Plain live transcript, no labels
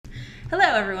Hello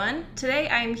everyone! Today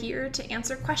I'm here to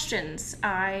answer questions.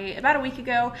 I, about a week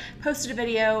ago, posted a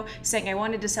video saying I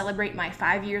wanted to celebrate my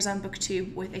 5 years on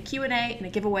BookTube with a Q&A and a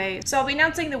giveaway. So I'll be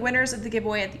announcing the winners of the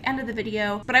giveaway at the end of the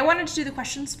video, but I wanted to do the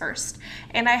questions first.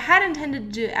 And I had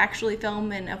intended to actually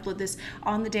film and upload this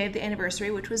on the day of the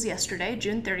anniversary, which was yesterday,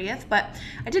 June 30th, but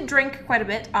I did drink quite a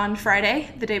bit on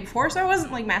Friday, the day before, so I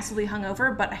wasn't like massively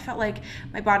hungover, but I felt like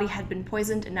my body had been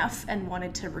poisoned enough and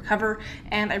wanted to recover,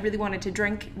 and I really wanted to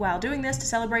drink while doing this to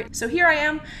celebrate. So here I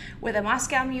am with a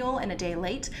Moscow Mule and a day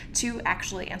late to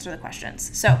actually answer the questions.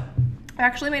 So I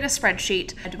actually made a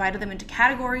spreadsheet. I divided them into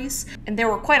categories, and there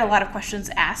were quite a lot of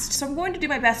questions asked. So I'm going to do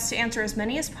my best to answer as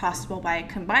many as possible by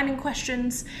combining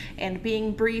questions and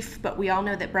being brief, but we all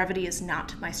know that brevity is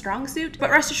not my strong suit.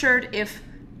 But rest assured, if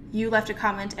you left a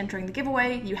comment entering the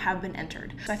giveaway, you have been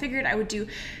entered. So I figured I would do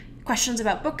questions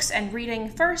about books and reading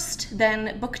first,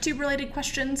 then BookTube related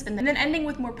questions, and then ending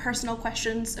with more personal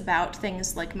questions about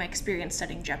things like my experience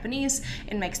studying Japanese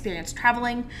and my experience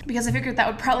traveling, because I figured that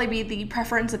would probably be the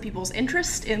preference of people's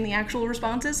interest in the actual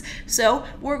responses. So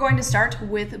we're going to start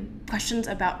with questions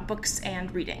about books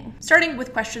and reading. Starting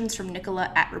with questions from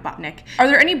Nicola at Robotnik. Are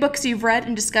there any books you've read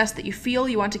and discussed that you feel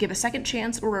you want to give a second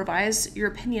chance or revise your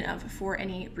opinion of for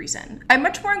any reason? I'm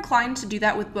much more inclined to do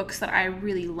that with books that I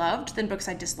really loved than books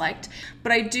I disliked.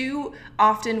 But I do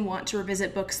often want to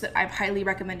revisit books that I've highly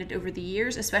recommended over the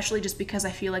years, especially just because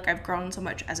I feel like I've grown so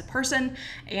much as a person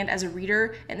and as a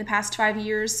reader in the past 5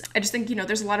 years. I just think,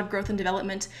 there's a lot of growth and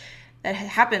development that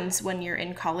happens when you're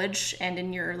in college and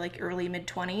in your early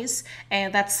mid-20s,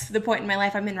 and that's the point in my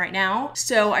life I'm in right now.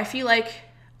 So I feel like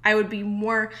I would be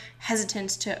more hesitant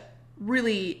to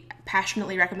really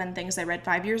passionately recommend things I read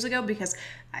 5 years ago, because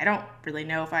I don't really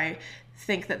know if I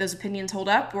think that those opinions hold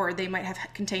up, or they might have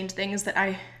contained things that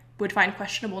I would find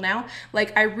questionable now.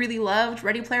 I really loved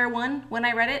Ready Player One when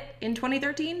I read it in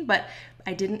 2013, but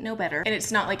I didn't know better. And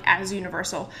it's not as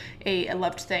universal a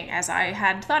loved thing as I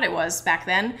had thought it was back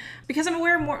then, because I'm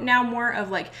aware more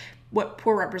of what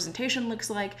poor representation looks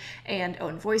like and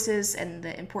own voices and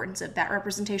the importance of that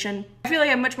representation. I feel like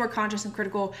I'm much more conscious and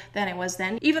critical than I was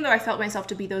then, even though I felt myself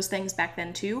to be those things back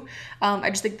then too. I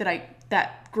just think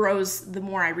that grows the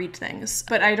more I read things.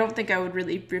 But I don't think I would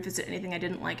really revisit anything I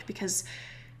didn't like, because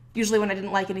usually when I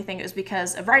didn't like anything, it was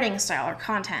because of writing style or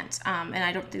content. And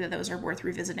I don't think that those are worth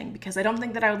revisiting, because I don't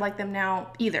think that I would like them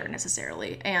now either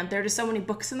necessarily. And there are just so many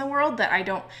books in the world that I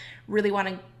don't really want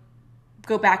to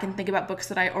go back and think about books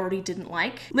that I already didn't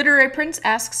like. Literary Prince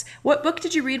asks, what book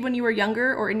did you read when you were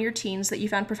younger or in your teens that you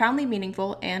found profoundly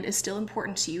meaningful and is still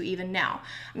important to you even now?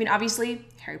 I mean, obviously,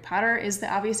 Harry Potter is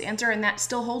the obvious answer, and that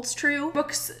still holds true.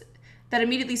 Books that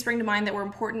immediately spring to mind that were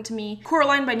important to me,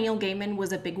 Coraline by Neil Gaiman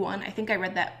was a big one. I think I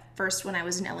read that first when I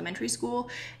was in elementary school,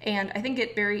 and I think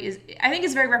it's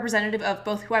very representative of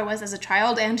both who I was as a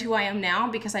child and who I am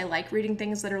now, because I like reading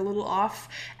things that are a little off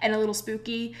and a little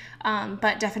spooky,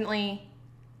 but definitely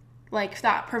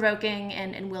thought-provoking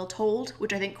and well-told,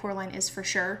 which I think Coraline is for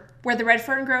sure. Where the Red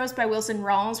Fern Grows by Wilson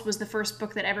Rawls was the first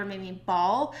book that ever made me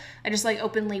bawl. I just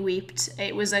openly wept.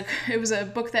 It was a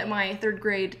book that my third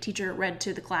grade teacher read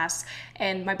to the class,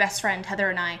 and my best friend Heather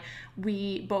and I,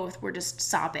 we both were just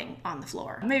sobbing on the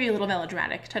floor. Maybe a little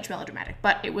touch melodramatic,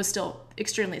 but it was still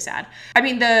extremely sad. I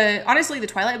mean, honestly, the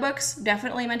Twilight books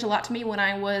definitely meant a lot to me when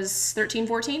I was 13,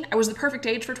 14. I was the perfect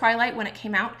age for Twilight when it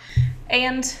came out,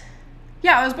 and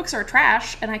yeah, those books are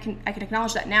trash, and I can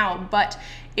acknowledge that now, but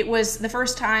it was the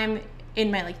first time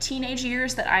in my teenage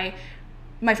years that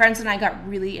my friends and I got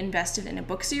really invested in a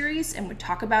book series and would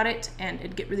talk about it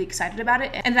and get really excited about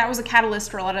it. And that was a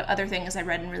catalyst for a lot of other things I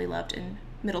read and really loved in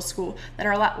middle school that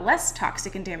are a lot less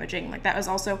toxic and damaging. That was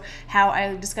also how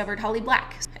I discovered Holly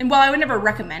Black. And while I would never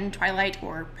recommend Twilight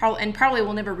probably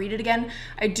will never read it again,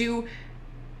 I do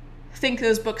think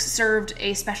those books served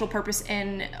a special purpose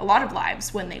in a lot of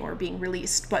lives when they were being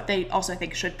released, but they also, I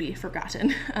think, should be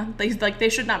forgotten. They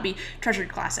should not be treasured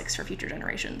classics for future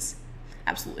generations.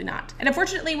 Absolutely not. And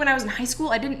unfortunately, when I was in high school,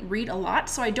 I didn't read a lot,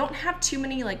 so I don't have too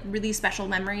many really special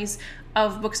memories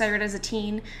of books I read as a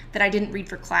teen that I didn't read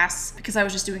for class, because I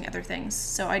was just doing other things.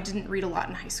 So I didn't read a lot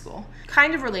in high school.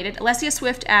 Kind of related, Alessia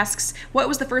Swift asks, what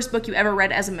was the first book you ever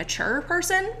read as a mature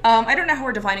person? I don't know how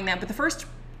we're defining that, but the first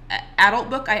adult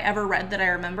book I ever read that I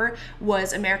remember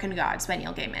was American Gods by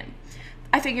Neil Gaiman.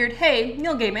 I figured, hey,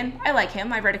 Neil Gaiman, I like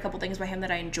him. I've read a couple things by him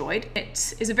that I enjoyed.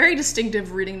 It is a very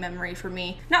distinctive reading memory for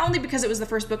me, not only because it was the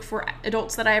first book for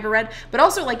adults that I ever read, but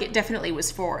also it definitely was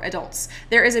for adults.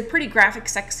 There is a pretty graphic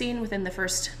sex scene within the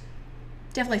first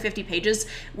definitely 50 pages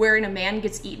wherein a man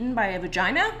gets eaten by a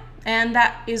vagina, And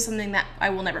that is something that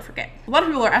I will never forget. A lot of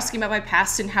people are asking about my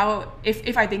past and how,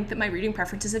 if I think that my reading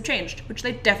preferences have changed, which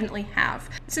they definitely have.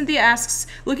 Cynthia asks,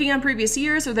 looking on previous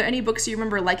years, are there any books you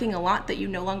remember liking a lot that you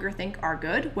no longer think are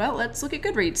good? Well, let's look at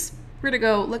Goodreads. We're gonna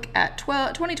go look at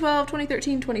 2012,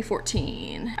 2013,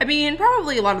 2014. I mean,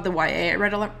 probably a lot of the YA I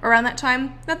read around that time.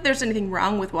 Not that there's anything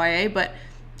wrong with YA, but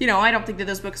you know, I don't think that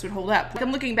those books would hold up. Like,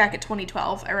 I'm looking back at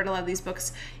 2012. I read a lot of these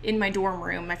books in my dorm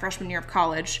room, my freshman year of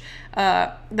college,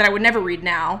 that I would never read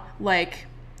now, like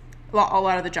a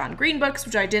lot of the John Green books,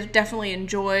 which I definitely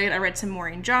enjoyed. I read some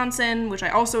Maureen Johnson, which I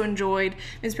also enjoyed,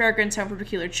 Ms. Peregrine's Home for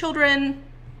Peculiar Children,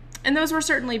 and those were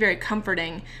certainly very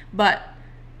comforting,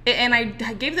 and I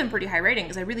gave them pretty high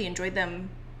ratings. I really enjoyed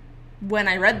them when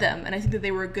I read them, and I think that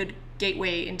they were a good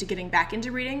gateway into getting back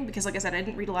into reading, because like I said, I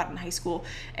didn't read a lot in high school,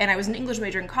 and I was an English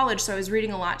major in college, so I was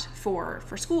reading a lot for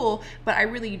school, but I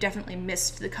really definitely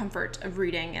missed the comfort of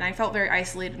reading, and I felt very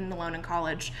isolated and alone in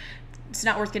college. It's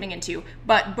not worth getting into,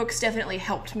 but books definitely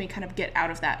helped me kind of get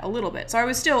out of that a little bit. So I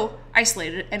was still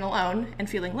isolated and alone and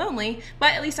feeling lonely,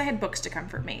 but at least I had books to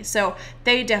comfort me. So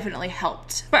they definitely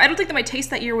helped. But I don't think that my taste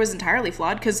that year was entirely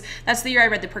flawed, because that's the year I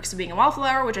read The Perks of Being a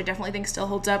Wallflower, which I definitely think still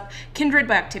holds up. Kindred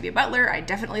by Octavia Butler, I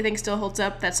definitely think still holds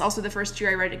up. That's also the first year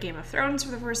I read A Game of Thrones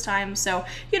for the first time. So,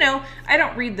 you know, I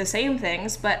don't read the same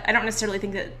things, but I don't necessarily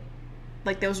think that,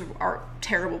 like, those are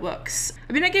terrible books.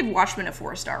 I mean, I gave Watchmen a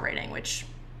 4-star rating, which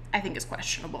I think is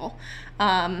questionable.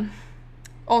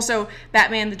 Also,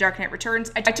 Batman: The Dark Knight Returns.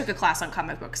 I took a class on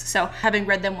comic books, so having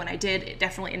read them when I did, it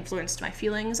definitely influenced my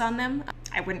feelings on them.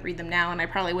 I wouldn't read them now, and I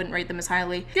probably wouldn't rate them as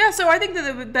highly. Yeah, so I think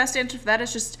that the best answer for that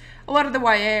is just a lot of the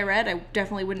YA I read, I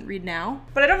definitely wouldn't read now.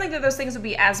 But I don't think that those things would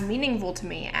be as meaningful to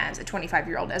me as a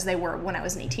 25-year-old as they were when I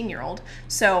was an 18-year-old.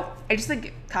 So I just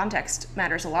think context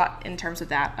matters a lot in terms of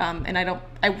that. And I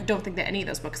don't think that any of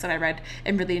those books that I read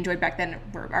and really enjoyed back then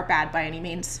are bad by any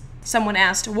means. Someone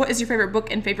asked, what is your favorite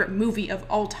book and favorite movie of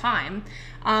all time?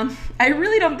 I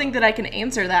really don't think that I can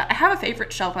answer that. I have a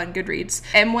favorite shelf on Goodreads,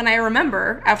 and when I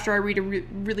remember, after I read a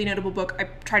really notable book, I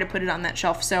try to put it on that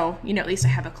shelf, so, you know, at least I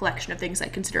have a collection of things I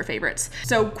consider favorites.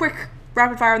 So, quick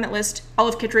rapid fire on that list.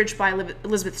 Olive Kitteridge by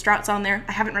Elizabeth Strout's on there.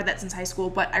 I haven't read that since high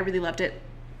school, but I really loved it.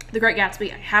 The Great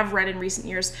Gatsby I have read in recent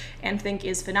years and think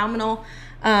is phenomenal.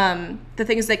 The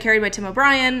Things They Carried by Tim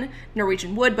O'Brien,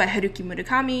 Norwegian Wood by Haruki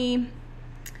Murakami,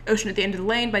 Ocean at the End of the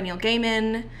Lane by Neil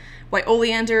Gaiman, White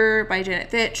Oleander by Janet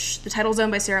Fitch, The Tidal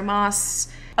Zone by Sarah Moss,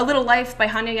 A Little Life by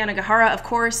Hanya Yanagihara, of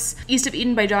course, East of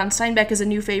Eden by John Steinbeck is a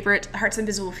new favorite, Heart's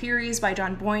Invisible Furies by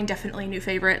John Boyne, definitely a new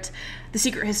favorite, The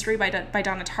Secret History by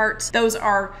Donna Tartt. Those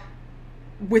are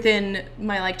within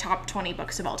my like top 20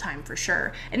 books of all time for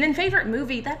sure. And then favorite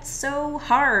movie, that's so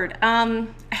hard. I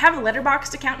have a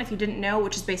Letterboxd account, if you didn't know,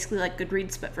 which is basically like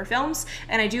Goodreads but for films,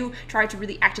 and I do try to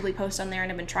really actively post on there,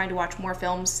 and I've been trying to watch more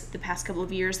films the past couple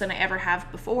of years than I ever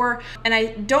have before. And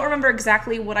I don't remember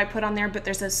exactly what I put on there, but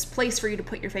there's this place for you to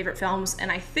put your favorite films,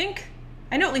 and I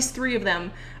know at least 3 of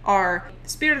them are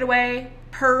Spirited Away,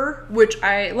 Her, which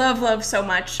I love so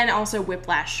much, and also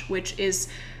Whiplash, which is,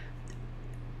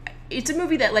 it's a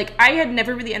movie that, like, I had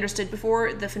never really understood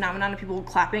before, the phenomenon of people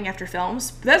clapping after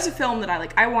films. But that's a film that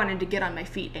I wanted to get on my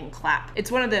feet and clap. It's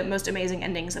one of the most amazing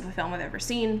endings of a film I've ever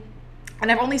seen.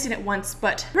 And I've only seen it once,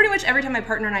 but pretty much every time my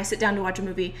partner and I sit down to watch a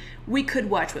movie, we could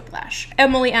watch Whiplash.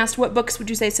 Emily asked, what books would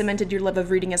you say cemented your love of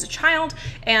reading as a child?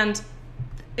 And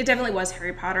it definitely was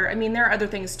Harry Potter. I mean, there are other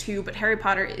things too, but Harry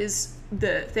Potter is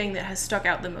the thing that has stuck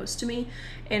out the most to me,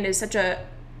 and is such a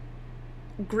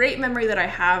great memory that I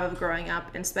have of growing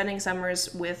up and spending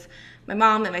summers with my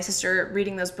mom and my sister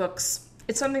reading those books.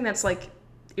 It's something that's like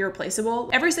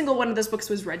irreplaceable. Every single one of those books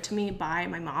was read to me by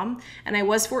my mom, and I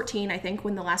was 14, I think,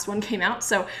 when the last one came out,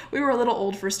 so we were a little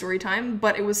old for story time,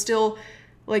 but it was still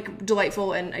like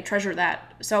delightful, and I treasure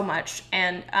that so much.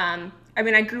 And I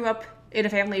mean, I grew up in a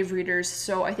family of readers,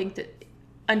 so I think that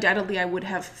undoubtedly I would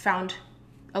have found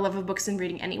a love of books and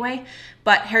reading anyway,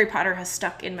 but Harry Potter has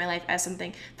stuck in my life as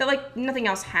something that like nothing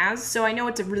else has, so I know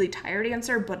it's a really tired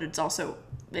answer, but it's also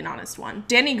an honest one.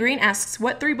 Danny Green asks,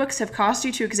 what 3 books have caused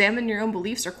you to examine your own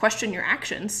beliefs or question your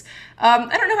actions? I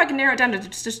don't know if I can narrow it down to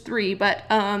just 3, but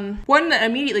one that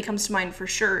immediately comes to mind for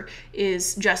sure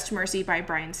is Just Mercy by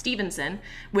Bryan Stevenson,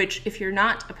 which, if you're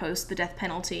not opposed to the death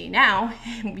penalty now,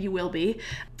 you will be.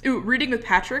 Reading with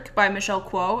Patrick by Michelle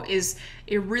Kuo is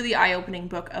a really eye-opening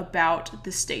book about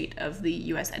the state of the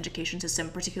U.S. education system,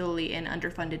 particularly in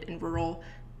underfunded and rural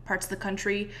parts of the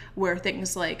country where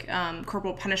things like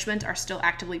corporal punishment are still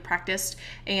actively practiced,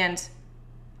 and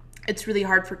it's really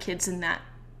hard for kids in that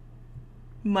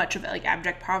much of like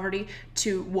abject poverty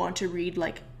to want to read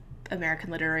like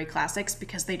American literary classics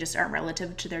because they just aren't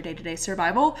relative to their day-to-day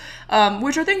survival,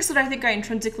 which are things that I think I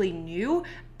intrinsically knew,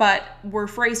 but were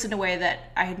phrased in a way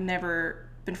that I had never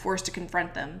been forced to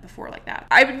confront them before like that.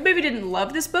 I maybe didn't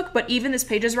love this book, but Even This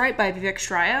Page Is Right by Vivek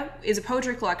Shraya is a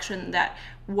poetry collection that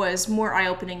was more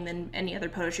eye-opening than any other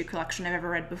poetry collection I've ever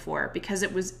read before, because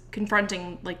it was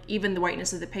confronting like even the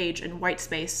whiteness of the page and white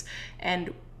space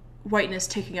and whiteness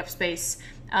taking up space,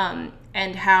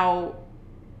 and how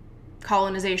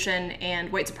colonization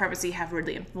and white supremacy have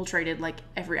really infiltrated like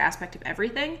every aspect of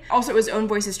everything. Also, it was Own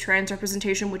Voice's trans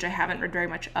representation, which I haven't read very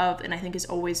much of, and I think is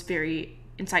always very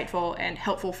insightful and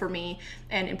helpful for me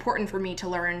and important for me to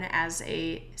learn as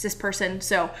a cis person.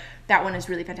 So that one is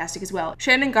really fantastic as well.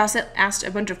 Shannon Gossett asked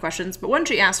a bunch of questions, but one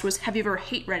she asked was, have you ever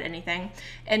hate read anything?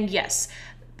 And yes,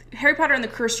 Harry Potter and the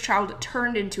Cursed Child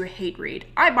turned into a hate read.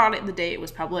 I bought it the day it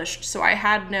was published, so I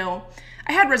had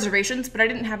reservations, but I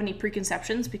didn't have any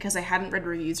preconceptions because I hadn't read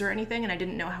reviews or anything, and I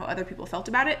didn't know how other people felt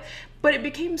about it. But it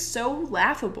became so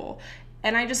laughable,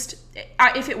 and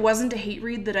if it wasn't a hate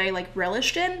read that I like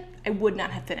relished in, I would not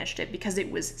have finished it because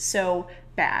it was so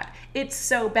bad. It's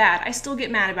so bad. I still get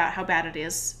mad about how bad it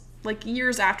is, like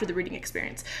years after the reading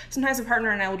experience. Sometimes a partner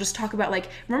and I will just talk about like,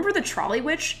 remember the trolley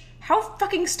witch? How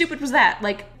fucking stupid was that?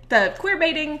 Like the queer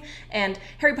baiting and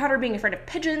Harry Potter being afraid of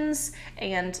pigeons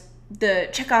and the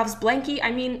Chekhov's blankie.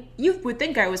 I mean, you would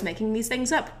think I was making these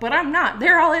things up, but I'm not.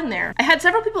 They're all in there. I had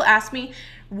several people ask me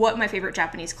what my favorite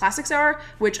Japanese classics are,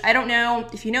 which I don't know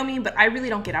if you know me, but I really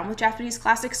don't get on with Japanese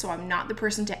classics, so I'm not the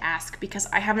person to ask because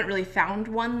I haven't really found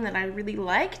one that I really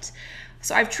liked.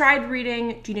 So I've tried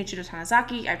reading Junichiro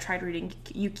Tanizaki, I've tried reading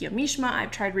Yukio Mishima,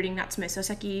 I've tried reading Natsume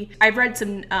Soseki, I've read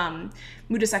some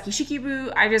Murasaki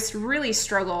Shikibu. I just really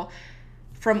struggle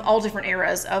from all different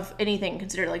eras of anything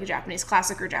considered like a Japanese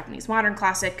classic or Japanese modern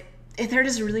classic. They're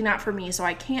just really not for me, so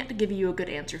I can't give you a good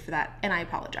answer for that, and I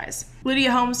apologize.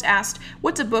 Lydia Holmes asked,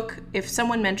 what's a book, if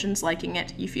someone mentions liking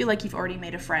it, you feel like you've already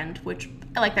made a friend? Which,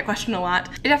 I like that question a lot.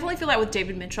 I definitely feel that with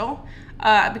David Mitchell,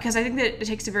 because I think that it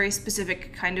takes a very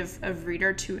specific kind of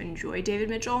reader to enjoy David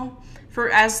Mitchell. For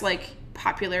as like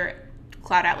popular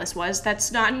Cloud Atlas was,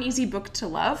 that's not an easy book to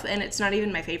love, and it's not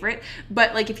even my favorite,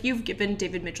 but like if you've given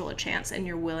David Mitchell a chance and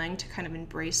you're willing to kind of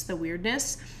embrace the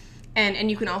weirdness,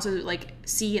 and you can also like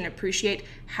see and appreciate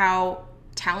how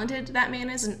talented that man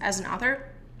is as an author,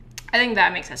 I think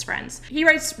that makes us friends. He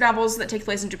writes novels that take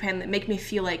place in Japan that make me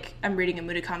feel like I'm reading a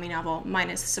Murakami novel,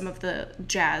 minus some of the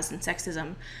jazz and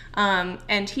sexism.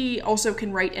 And he also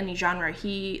can write any genre.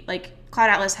 He, like, Cloud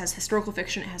Atlas has historical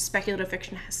fiction, it has speculative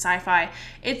fiction, it has sci-fi.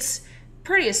 It's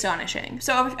pretty astonishing.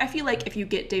 So I feel like if you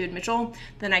get David Mitchell,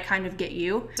 then I kind of get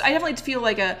you. So I definitely feel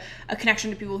like a connection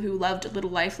to people who loved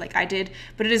Little Life like I did,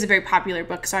 but it is a very popular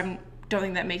book, so I don't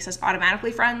think that makes us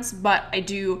automatically friends, but I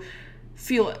do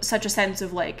feel such a sense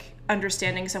of like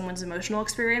understanding someone's emotional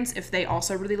experience if they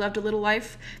also really loved A Little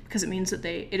Life, because it means that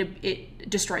it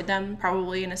destroyed them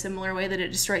probably in a similar way that it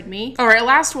destroyed me. All right,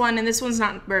 last one, and this one's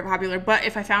not very popular, but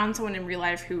if I found someone in real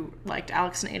life who liked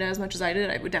Alex and Ada as much as I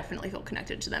did, I would definitely feel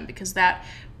connected to them, because that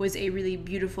was a really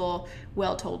beautiful,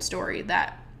 well-told story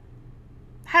that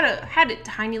had a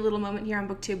tiny little moment here on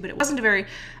BookTube, but it wasn't a very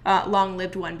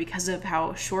long-lived one because of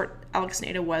how short Alex and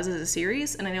Ada was as a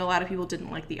series, and I know a lot of people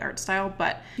didn't like the art style,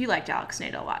 but if you liked Alex and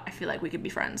Ada a lot, I feel like we could be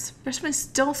friends. There's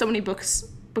still so many book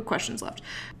questions left.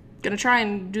 Gonna try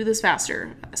and do this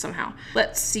faster somehow.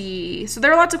 Let's see. So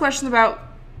there are lots of questions about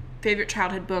favorite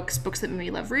childhood books that made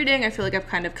me love reading. I feel like I've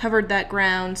kind of covered that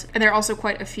ground. And there are also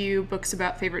quite a few books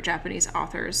about favorite Japanese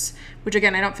authors, which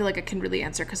again, I don't feel like I can really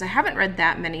answer because I haven't read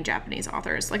that many Japanese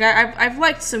authors. Like I've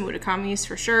liked some Murakami's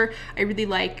for sure. I really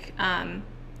liked Out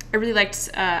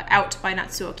by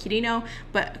Natsuo Kirino,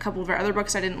 but a couple of her other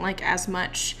books I didn't like as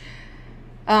much.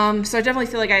 So I definitely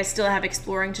feel like I still have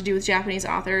exploring to do with Japanese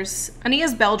authors.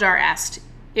 Ania's Beljar asked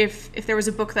if there was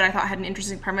a book that I thought had an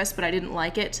interesting premise but I didn't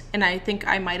like it, and I think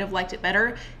I might have liked it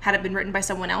better had it been written by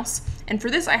someone else. And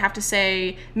for this I have to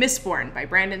say Mistborn by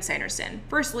Brandon Sanderson.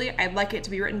 Firstly, I'd like it to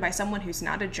be written by someone who's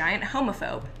not a giant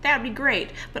homophobe. That'd be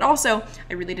great. But also,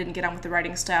 I really didn't get on with the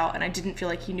writing style, and I didn't feel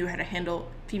like he knew how to handle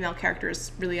female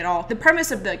characters really at all. The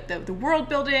premise of the world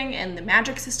building and the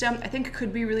magic system I think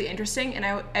could be really interesting, and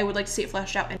I would like to see it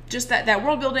fleshed out. And just that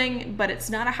world building, but it's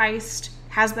not a heist,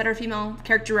 has better female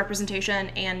character representation,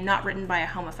 and not written by a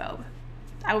homophobe.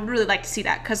 I would really like to see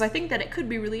that, because I think that it could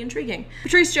be really intriguing.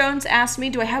 Patrice Jones asked me,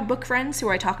 do I have book friends who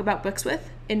I talk about books with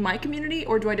in my community,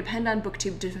 or do I depend on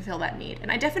BookTube to fulfill that need? And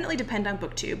I definitely depend on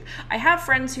BookTube. I have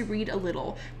friends who read a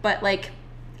little, but like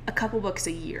a couple books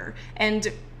a year.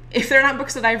 And if they're not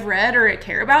books that I've read or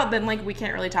care about, then like we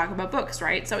can't really talk about books,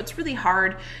 right? So it's really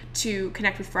hard to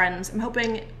connect with friends. I'm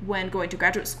hoping when going to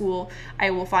graduate school,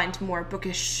 I will find more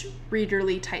bookish,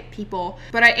 readerly type people.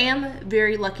 But I am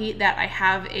very lucky that I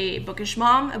have a bookish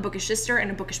mom, a bookish sister,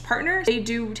 and a bookish partner. They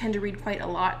do tend to read quite a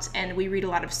lot, and we read a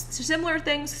lot of similar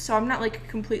things, so I'm not like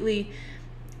completely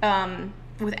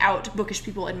without bookish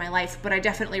people in my life, but I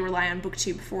definitely rely on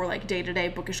BookTube for like day-to-day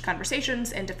bookish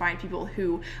conversations and to find people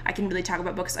who I can really talk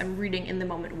about books I'm reading in the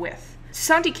moment with.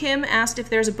 Santi Kim asked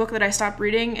if there's a book that I stopped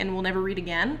reading and will never read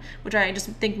again, which I just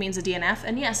think means a DNF.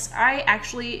 And yes, I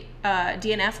actually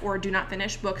DNF or do not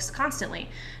finish books constantly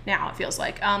now, it feels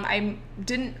like. I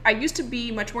used to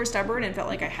be much more stubborn and felt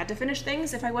like I had to finish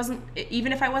things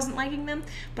even if I wasn't liking them,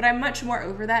 but I'm much more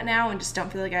over that now and just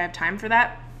don't feel like I have time for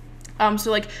that.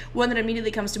 So like one that immediately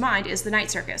comes to mind is The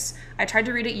Night Circus. I tried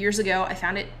to read it years ago. I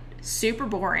found it super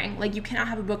boring. Like, you cannot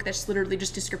have a book that's literally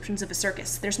just descriptions of a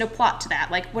circus. There's no plot to that.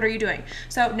 Like, what are you doing?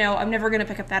 So no, I'm never going to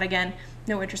pick up that again.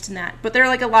 No interest in that. But there are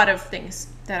like a lot of things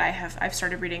that I've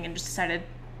started reading and just decided,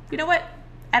 you know what?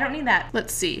 I don't need that.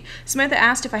 Let's see. Samantha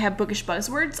asked if I have bookish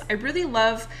buzzwords. I really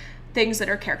love things that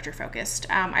are character focused.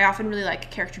 I often really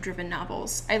like character driven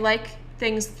novels. I like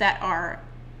things that are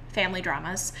family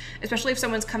dramas, especially if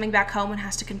someone's coming back home and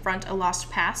has to confront a lost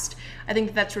past. I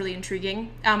think that's really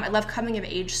intriguing. I love coming of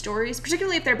age stories,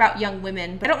 particularly if they're about young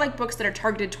women, but I don't like books that are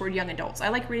targeted toward young adults. I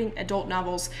like reading adult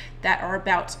novels that are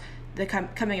about the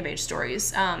coming of age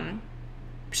stories,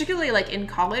 particularly like in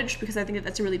college, because I think that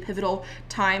that's a really pivotal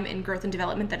time in growth and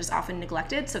development that is often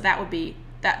neglected. So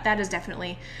that is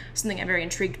definitely something I'm very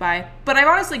intrigued by. But I've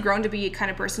honestly grown to be a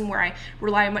kind of person where I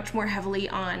rely much more heavily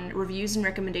on reviews and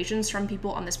recommendations from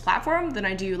people on this platform than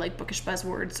I do like bookish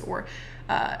buzzwords or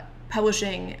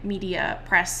publishing, media,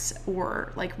 press,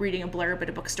 or like reading a blurb at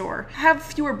a bookstore. I have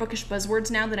fewer bookish buzzwords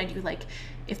now than I do like,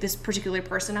 if this particular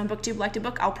person on BookTube liked a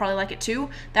book, I'll probably like it too.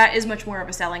 That is much more of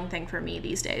a selling thing for me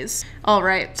these days. All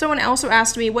right, someone also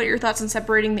asked me, what are your thoughts on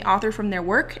separating the author from their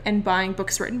work and buying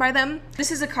books written by them? This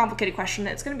is a complicated question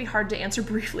that's gonna be hard to answer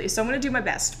briefly, so I'm gonna do my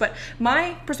best. But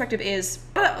my perspective is,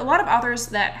 a lot of authors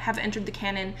that have entered the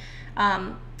canon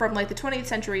from like the 20th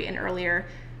century and earlier,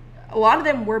 a lot of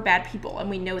them were bad people, and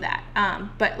we know that.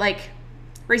 But like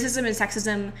racism and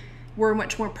sexism were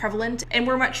much more prevalent and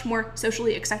were much more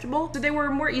socially acceptable. So they were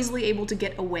more easily able to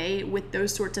get away with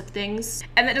those sorts of things.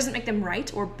 And that doesn't make them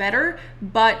right or better,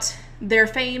 but their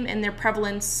fame and their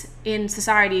prevalence in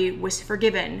society was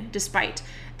forgiven despite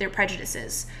their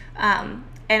prejudices.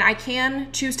 And I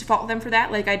can choose to fault them for that.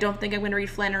 Like, I don't think I'm going to read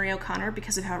Flannery O'Connor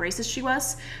because of how racist she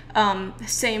was.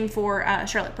 Same for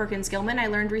Charlotte Perkins Gilman. I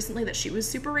learned recently that she was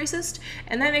super racist,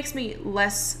 and that makes me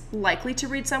less likely to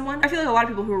read someone. I feel like a lot of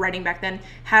people who were writing back then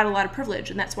had a lot of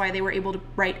privilege, and that's why they were able to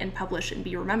write and publish and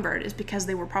be remembered, is because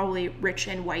they were probably rich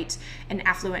and white and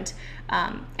affluent,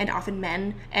 and often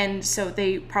men. And so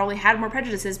they probably had more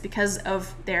prejudices because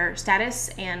of their status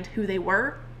and who they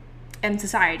were and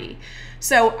society.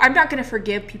 So I'm not going to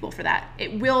forgive people for that.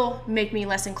 It will make me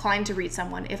less inclined to read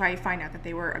someone if I find out that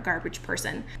they were a garbage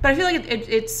person. But I feel like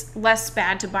it's less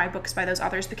bad to buy books by those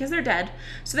authors because they're dead,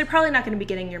 so they're probably not going to be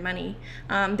getting your money.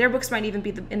 Their books might even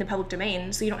be in the public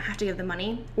domain, so you don't have to give them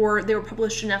money, or they were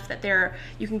published enough that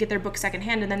you can get their book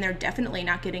secondhand, and then they're definitely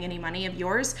not getting any money of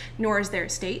yours, nor is their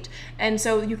estate. And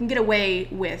so you can get away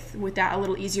with that a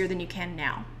little easier than you can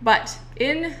now. But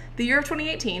in the year of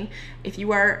 2018, if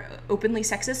you are openly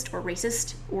sexist or racist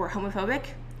or homophobic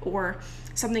or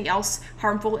something else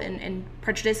harmful and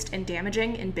prejudiced and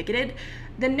damaging and bigoted,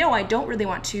 then no, I don't really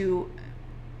want to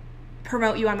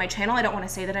promote you on my channel. I don't want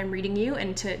to say that I'm reading you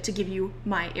and to give you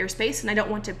my airspace, and I don't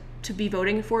want to be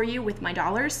voting for you with my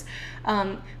dollars.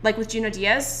 Like with Junot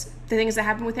Diaz, the things that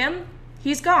happened with him,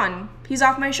 he's gone. He's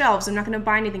off my shelves. I'm not going to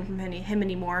buy anything from him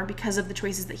anymore because of the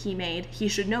choices that he made. He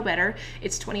should know better.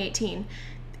 It's 2018.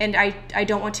 And I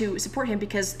don't want to support him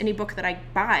because any book that I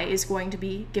buy is going to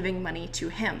be giving money to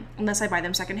him, unless I buy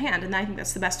them secondhand. And I think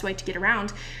that's the best way to get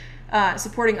around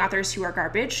supporting authors who are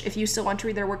garbage. If you still want to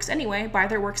read their works anyway, buy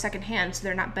their work secondhand so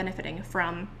they're not benefiting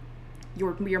from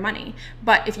your money.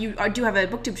 But if you do have a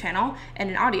BookTube channel and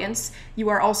an audience, you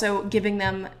are also giving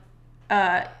them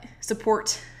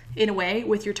support in a way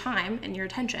with your time and your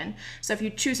attention. So if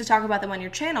you choose to talk about them on your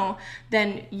channel,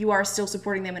 then you are still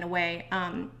supporting them in a way,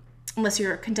 unless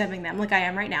you're condemning them like I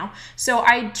am right now. So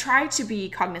I try to be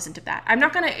cognizant of that. I'm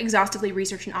not going to exhaustively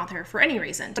research an author for any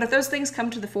reason, but if those things come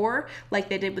to the fore, like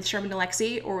they did with Sherman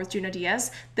Alexie or with Junot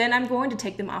Diaz, then I'm going to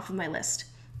take them off of my list.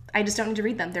 I just don't need to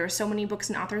read them. There are so many books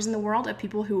and authors in the world of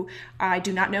people who I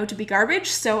do not know to be garbage,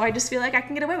 so I just feel like I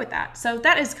can get away with that. So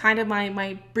that is kind of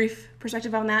my brief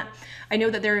perspective on that. I know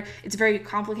that it's a very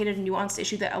complicated and nuanced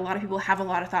issue that a lot of people have a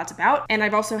lot of thoughts about, and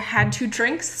I've also had 2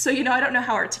 drinks, so I don't know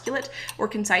how articulate or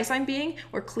concise I'm being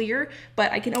or clear,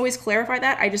 but I can always clarify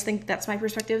that. I just think that's my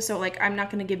perspective, so I'm not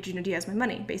going to give Gina Diaz my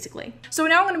money, basically. So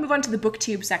now I'm going to move on to the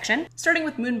booktube section, starting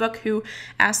with Moonbook, who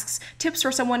asks tips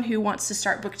for someone who wants to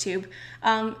start booktube.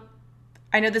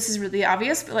 I know this is really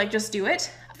obvious, but just do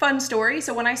it. Fun story.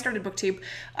 So when I started booktube,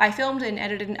 I filmed and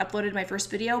edited and uploaded my first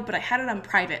video, but I had it on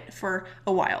private for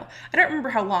a while. I don't remember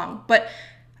how long, but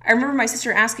I remember my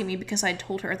sister asking me, because I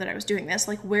told her that I was doing this,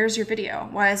 where's your video?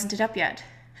 Why isn't it up yet?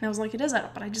 And I was like, it is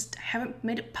up, but I just haven't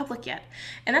made it public yet.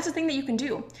 And that's the thing that you can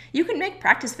do. You can make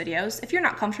practice videos. If you're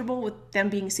not comfortable with them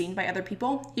being seen by other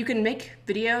people, you can make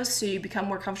videos so you become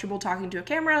more comfortable talking to a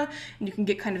camera, and you can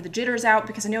get kind of the jitters out,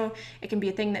 because I know it can be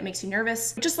a thing that makes you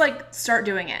nervous. Just start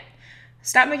doing it.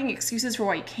 Stop making excuses for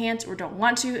why you can't or don't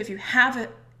want to. If you have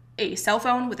a cell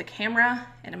phone with a camera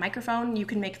and a microphone, you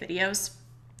can make videos.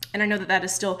 And I know that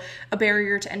is still a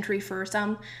barrier to entry for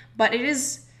some, but it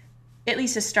is at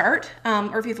least a start.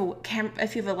 Or if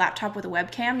you have a laptop with a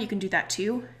webcam, you can do that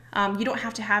too. You don't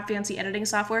have to have fancy editing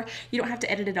software. You don't have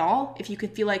to edit at all if you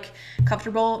could feel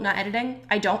comfortable not editing.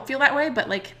 I don't feel that way, but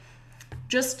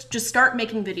just start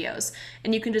making videos,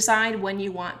 and you can decide when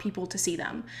you want people to see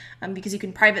them, because you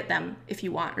can private them if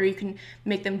you want, or you can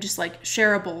make them just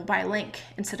shareable by link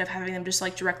instead of having them just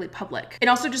directly public. And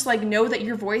also just know that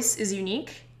your voice is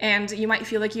unique, and you might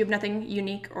feel like you have nothing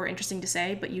unique or interesting to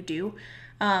say, but you do.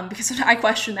 Because I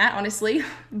question that, honestly,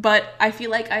 but I feel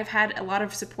like I've had a lot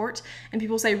of support, and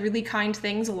people say really kind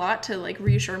things a lot to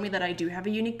reassure me that I do have a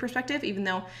unique perspective, even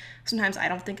though sometimes I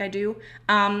don't think I do.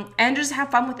 And just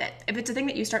have fun with it. If it's a thing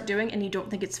that you start doing and you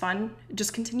don't think it's fun,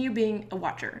 just continue being a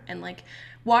watcher and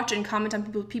watch and comment on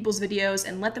people's videos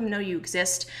and let them know you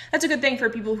exist. That's a good thing for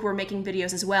people who are making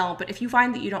videos as well, but if you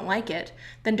find that you don't like it,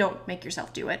 then don't make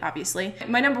yourself do it, obviously.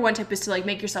 My number 1 tip is to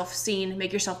make yourself seen,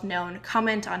 make yourself known,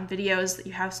 comment on videos that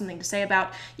you have something to say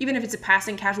about, even if it's a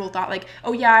passing casual thought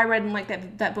oh yeah, I read and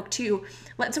liked that book too.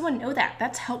 Let someone know that.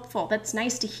 That's helpful. That's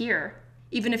nice to hear.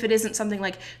 Even if it isn't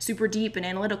something super deep and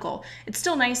analytical, it's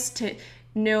still nice to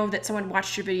know that someone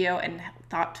watched your video and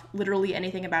thought literally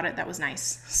anything about it that was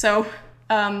nice. So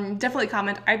definitely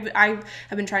comment. I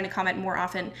have been trying to comment more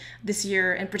often this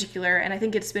year in particular, and I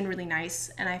think it's been really nice,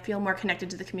 and I feel more connected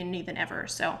to the community than ever.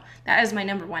 So that is my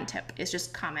number 1 tip, is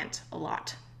just comment a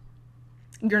lot.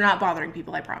 You're not bothering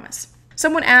people, I promise.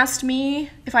 Someone asked me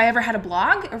if I ever had a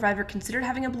blog, or if I ever considered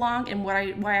having a blog, and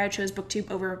why I chose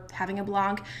BookTube over having a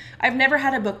blog. I've never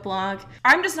had a book blog.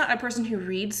 I'm just not a person who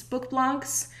reads book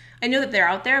blogs. I know that they're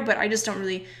out there, but I just don't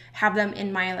really have them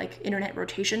in my internet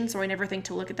rotation, so I never think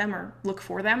to look at them or look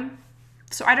for them.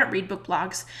 So I don't read book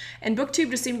blogs. And BookTube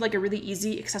just seemed like a really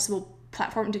easy, accessible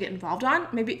platform to get involved on.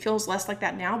 Maybe it feels less like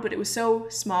that now, but it was so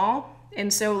small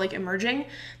and so emerging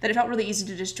that it felt really easy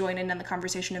to just join in on the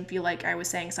conversation and feel like I was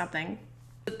saying something.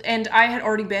 And I had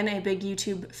already been a big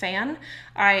YouTube fan.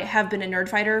 I have been a nerd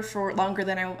fighter for longer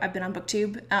than I've been on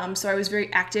BookTube, so I was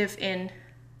very active in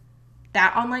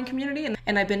that online community,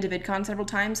 and I've been to VidCon several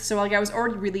times, so I was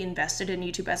already really invested in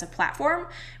YouTube as a platform,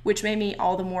 which made me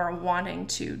all the more wanting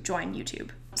to join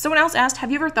YouTube. Someone else asked,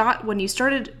 have you ever thought when you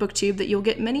started BookTube that you'll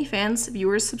get many fans,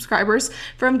 viewers, subscribers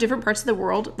from different parts of the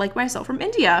world, like myself from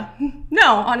India?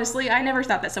 No, honestly, I never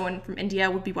thought that someone from India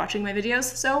would be watching my videos,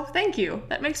 so thank you.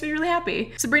 That makes me really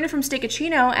happy. Sabrina from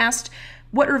Steakachino asked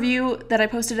what review that I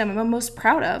posted am I most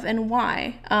proud of and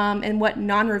why, and what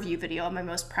non-review video am I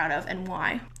most proud of and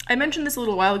why. I mentioned this a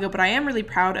little while ago, but I am really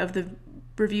proud of the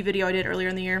review video I did earlier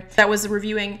in the year that was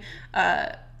reviewing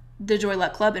The Joy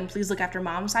Luck Club and Please Look After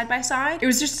Mom side by side. It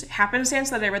was just happenstance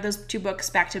that I read those 2 books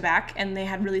back to back, and they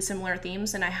had really similar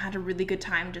themes, and I had a really good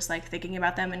time just thinking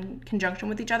about them in conjunction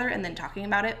with each other and then talking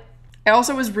about it. I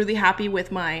also was really happy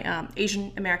with my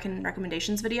Asian American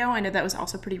recommendations video. I know that was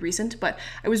also pretty recent, but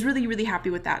I was really, really happy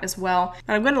with that as well.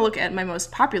 But I'm going to look at my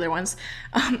most popular ones.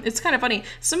 It's kind of funny.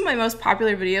 Some of my most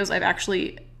popular videos I've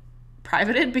actually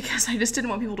privated because I just didn't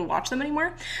want people to watch them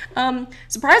anymore.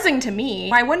 Surprising to me,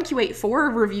 my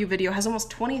 1Q84 review video has almost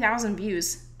 20,000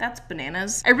 views. That's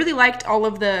bananas. I really liked all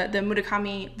of the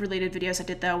Murakami related videos I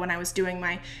did though when I was doing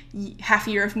my half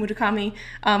year of Murakami.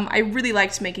 I really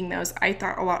liked making those. I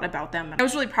thought a lot about them. I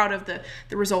was really proud of the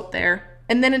result there.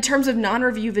 And then in terms of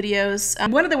non-review videos,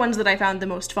 one of the ones that I found the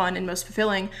most fun and most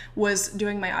fulfilling was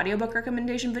doing my audiobook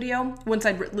recommendation video. Once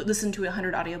I'd listened to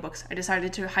 100 audiobooks, I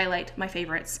decided to highlight my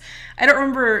favorites. I don't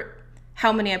remember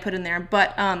how many I put in there,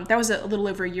 but that was a little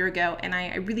over a year ago, and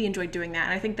I really enjoyed doing that.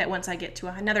 And I think that once I get to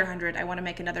another 100, I want to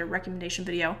make another recommendation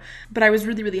video. But I was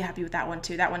really, really happy with that one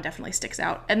too. That one definitely sticks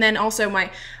out. And then also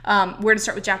my where to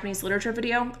start with Japanese literature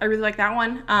video. I really like that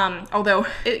one, although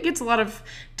it gets a lot of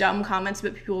dumb comments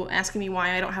about people asking me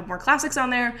why I don't have more classics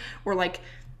on there, or like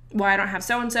why I don't have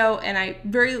so-and-so, and I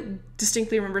very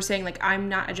distinctly remember saying, like, I'm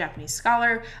not a Japanese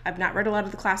scholar, I've not read a lot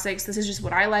of the classics, this is just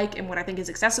what I like and what I think is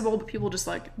accessible, but people just,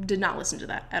 like, did not listen to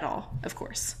that at all, of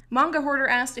course. Manga Hoarder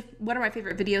asked what are my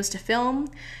favorite videos to film,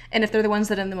 and if they're the ones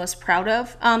that I'm the most proud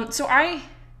of. So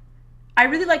I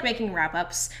really like making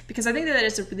wrap-ups because I think that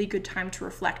it's a really good time to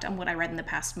reflect on what I read in the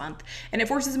past month. And it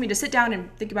forces me to sit down and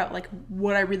think about like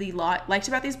what I really liked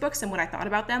about these books and what I thought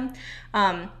about them,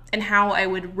 and how I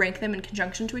would rank them in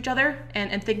conjunction to each other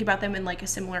and think about them in like a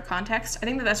similar context. I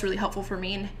think that that's really helpful for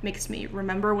me and makes me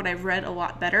remember what I've read a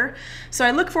lot better. So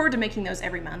I look forward to making those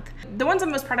every month. The ones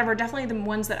I'm most proud of are definitely the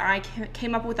ones that I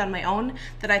came up with on my own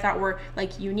that I thought were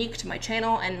like unique to my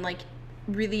channel and like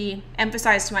really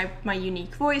emphasized my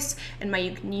unique voice and my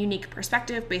unique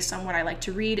perspective based on what I like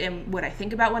to read and what I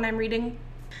think about when I'm reading.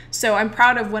 So I'm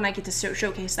proud of when I get to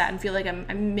showcase that and feel like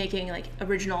I'm making like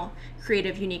original,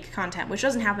 creative, unique content, which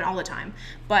doesn't happen all the time,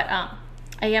 but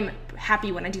I am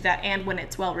happy when I do that and when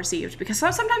it's well received, because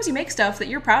sometimes you make stuff that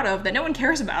you're proud of that no one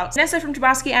cares about. Nessa from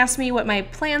Tabasco asked me what my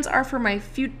plans are for my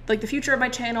the future of my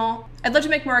channel. I'd love to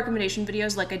make more recommendation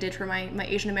videos like I did for my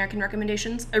Asian American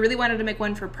recommendations. I really wanted to make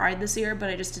one for Pride this year, but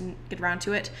I just didn't get around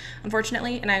to it,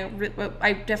 unfortunately, and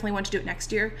I definitely want to do it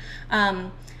next year.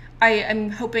 I am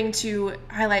hoping to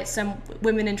highlight some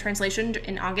women in translation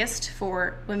in August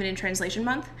for Women in Translation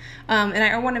Month, and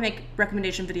I want to make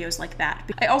recommendation videos like that.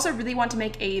 I also really want to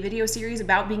make a video series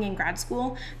about being in grad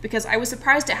school, because I was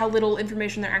surprised at how little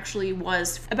information there actually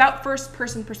was about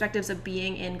first-person perspectives of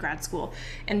being in grad school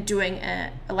and doing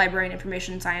a library and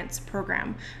information science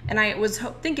program. And I was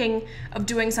thinking of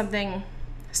doing something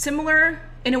similar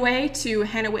in a way to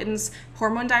Hannah Witten's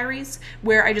Hormone Diaries,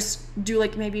 where I just do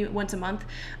like maybe once a month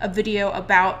a video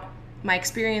about my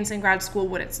experience in grad school,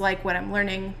 what it's like, what I'm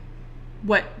learning,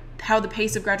 how the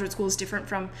pace of graduate school is different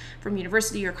from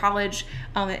university or college,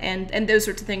 and those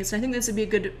sorts of things. And I think this would be a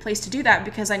good place to do that,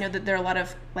 because I know that there are a lot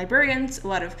of librarians, a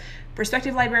lot of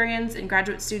prospective librarians and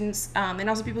graduate students, and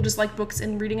also people just like books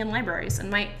and reading in libraries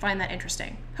and might find that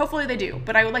interesting. Hopefully they do,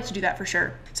 but I would like to do that for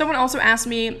sure. Someone also asked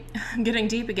me, I'm getting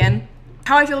deep again,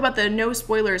 how I feel about the no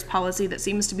spoilers policy that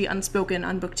seems to be unspoken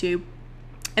on BookTube,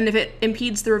 and if it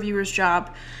impedes the reviewer's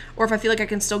job, or if I feel like I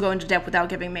can still go into depth without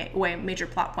giving away major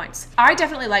plot points. I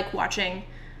definitely like watching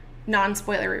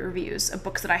non-spoilery reviews of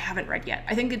books that I haven't read yet.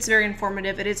 I think it's very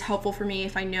informative. It is helpful for me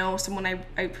if I know someone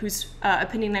whose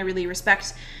opinion I really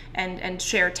respect and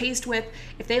share taste with.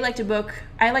 If they liked a book,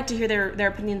 I like to hear their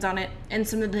opinions on it and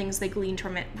some of the things they gleaned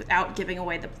from it without giving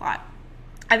away the plot.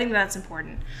 I think that's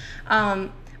important.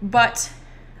 But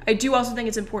I do also think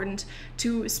it's important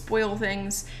to spoil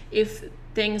things if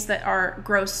things that are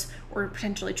gross or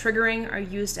potentially triggering are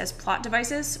used as plot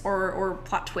devices or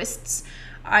plot twists.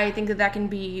 I think that can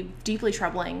be deeply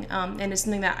troubling, and it's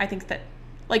something that I think that,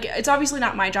 like, it's obviously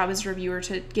not my job as a reviewer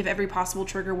to give every possible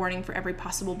trigger warning for every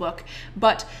possible book,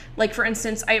 but, like, for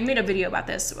instance, I made a video about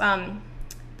this,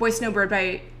 Boy Snowbird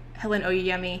by Helen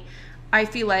Oyeyemi. I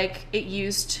feel like it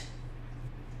used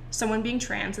someone being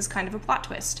trans as kind of a plot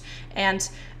twist, and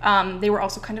they were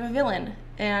also kind of a villain,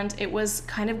 and it was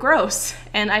kind of gross,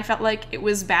 and I felt like it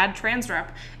was bad trans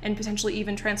rep and potentially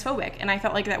even transphobic, and I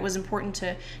felt like that was important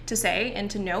to say and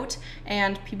to note,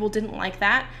 and people didn't like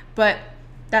that, but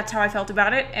that's how I felt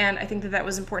about it, and I think that that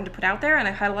was important to put out there, and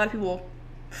I've had a lot of people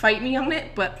fight me on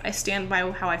it, but I stand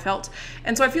by how I felt.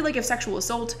 And so I feel like if sexual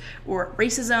assault or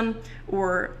racism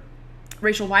or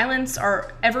racial violence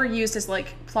are ever used as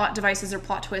like plot devices or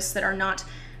plot twists that are not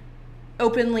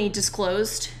openly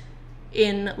disclosed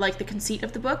in like the conceit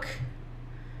of the book,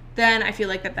 then I feel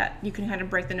like that you can kind of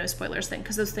break the no spoilers thing,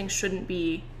 because those things shouldn't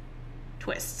be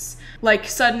twists. Like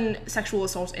sudden sexual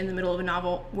assault in the middle of a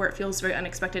novel where it feels very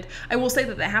unexpected. I will say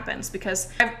that happens because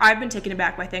I've been taken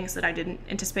aback by things that I didn't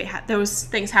anticipate those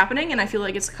things happening, and I feel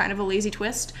like it's kind of a lazy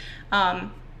twist,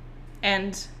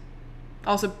 and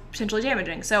also potentially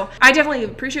damaging. So I definitely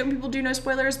appreciate when people do no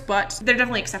spoilers, but there are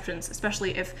definitely exceptions,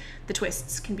 especially if the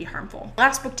twists can be harmful.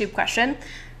 Last BookTube question.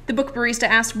 The Book Barista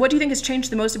asked, what do you think has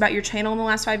changed the most about your channel in the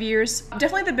last 5 years?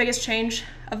 Definitely the biggest change,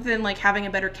 other than like having a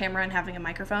better camera and having a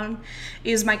microphone,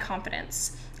 is my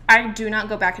confidence. I do not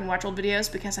go back and watch old videos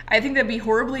because I think that'd be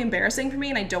horribly embarrassing for me,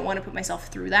 and I don't want to put myself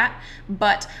through that.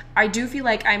 But I do feel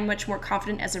like I'm much more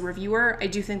confident as a reviewer. I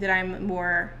do think that I'm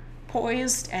more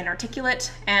poised and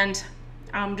articulate, and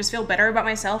just feel better about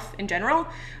myself in general.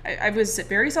 I was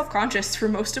very self-conscious for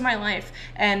most of my life,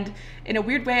 and in a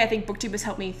weird way, I think BookTube has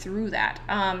helped me through that.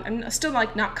 I'm still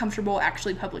like not comfortable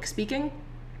actually public speaking,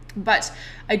 but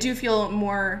I do feel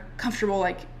more comfortable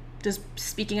like just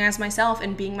speaking as myself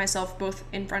and being myself both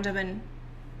in front of and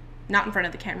not in front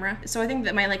of the camera. So I think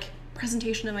that my like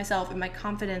presentation of myself and my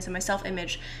confidence and my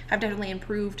self-image have definitely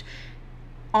improved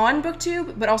on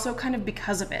BookTube, but also kind of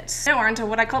because of it. Now we're into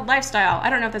what I called lifestyle. I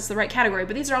don't know if that's the right category,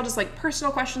 but these are all just like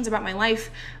personal questions about my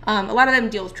life. A lot of them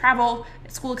deal with travel,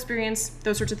 school experience,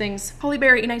 those sorts of things.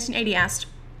 Hollyberry in 1980 asked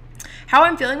how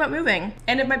I'm feeling about moving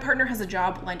and if my partner has a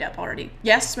job lined up already.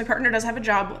 Yes, my partner does have a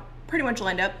job pretty much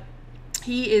lined up.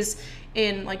 He is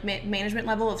in like management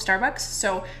level of Starbucks.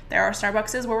 So there are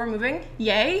Starbuckses where we're moving,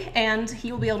 yay. And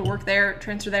he will be able to work there,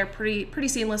 transfer there pretty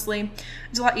seamlessly.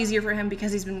 It's a lot easier for him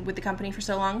because he's been with the company for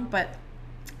so long, but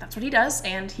that's what he does,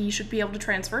 and he should be able to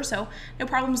transfer, so no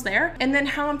problems there. And then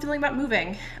how I'm feeling about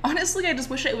moving. Honestly, I just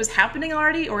wish it was happening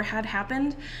already or had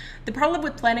happened. The problem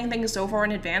with planning things so far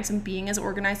in advance and being as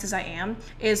organized as I am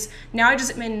is now I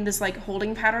just am in this like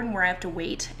holding pattern where I have to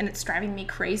wait, and it's driving me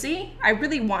crazy. I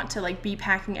really want to like be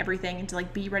packing everything and to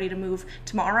like be ready to move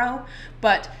tomorrow,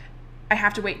 but I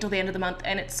have to wait till the end of the month,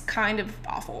 and it's kind of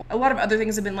awful. A lot of other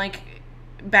things have been like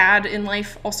bad in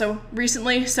life also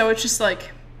recently, so it's just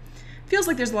like feels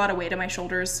like there's a lot of weight on my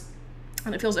shoulders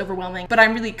and it feels overwhelming, but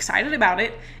I'm really excited about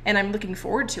it and I'm looking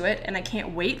forward to it and I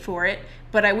can't wait for it,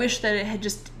 but I wish that it had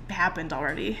just happened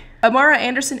already. Amara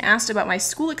Anderson asked about my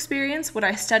school experience, what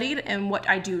I studied, and what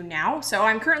I do now. So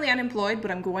I'm currently unemployed, but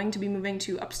I'm going to be moving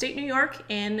to upstate New York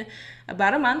in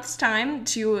about a month's time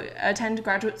to attend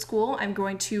graduate school. I'm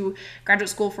going to graduate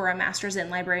school for a master's in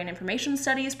library and information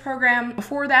studies program.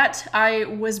 Before that, I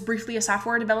was briefly a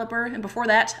software developer, and before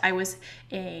that, I was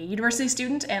a university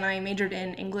student and I majored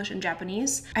in English and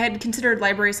Japanese. I had considered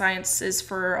library sciences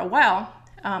for a while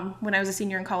when I was a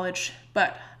senior in college,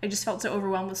 but I just felt so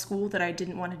overwhelmed with school that I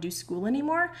didn't want to do school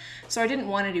anymore. So I didn't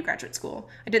want to do graduate school.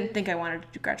 I didn't think I wanted to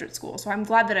do graduate school. So I'm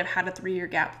glad that I've had a 3-year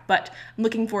gap, but I'm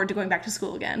looking forward to going back to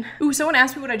school again. Ooh, someone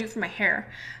asked me what I do for my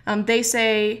hair. They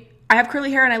say, I have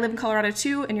curly hair and I live in Colorado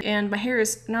too, and my hair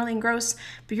is gnarly and gross,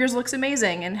 but yours looks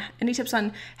amazing. And any tips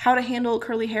on how to handle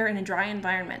curly hair in a dry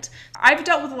environment? I've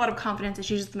dealt with a lot of confidence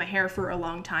issues with my hair for a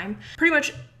long time. Pretty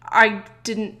much, I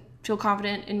didn't feel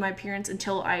confident in my appearance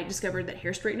until I discovered that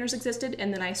hair straighteners existed,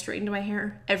 and then I straightened my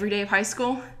hair every day of high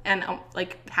school and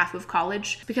like half of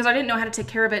college because I didn't know how to take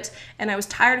care of it, and I was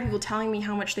tired of people telling me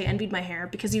how much they envied my hair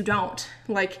because you don't.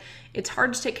 Like, it's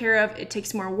hard to take care of, it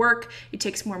takes more work, it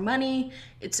takes more money,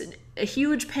 it's a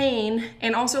huge pain,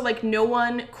 and also like no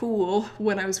one cool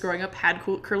when I was growing up had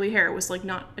cool curly hair. It was like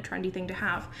not a trendy thing to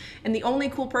have, and the only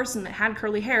cool person that had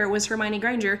curly hair was Hermione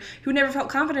Granger, who never felt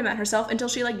confident about herself until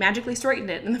she like magically straightened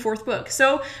it in the 4th book.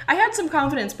 So I had some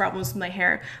confidence problems with my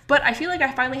hair, but I feel like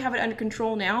I finally have it under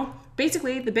control now.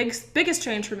 Basically, the biggest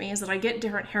change for me is that I get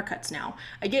different haircuts now.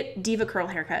 I get diva curl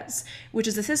haircuts, which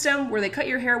is a system where they cut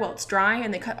your hair while it's dry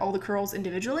and they cut all the curls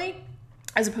individually,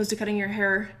 as opposed to cutting your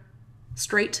hair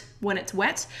straight when it's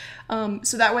wet.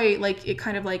 So that way, like, it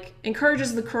kind of like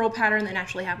encourages the curl pattern that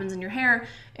naturally happens in your hair,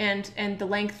 and the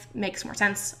length makes more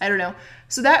sense. I don't know.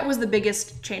 So that was the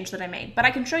biggest change that I made, but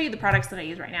I can show you the products that I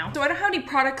use right now. So I don't have any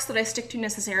products that I stick to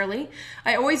necessarily.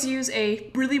 I always use a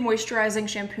really moisturizing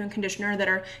shampoo and conditioner that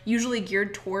are usually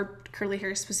geared toward curly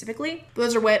hair specifically.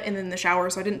 Those are wet and in the shower,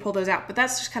 so I didn't pull those out, but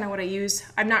that's just kind of what I use.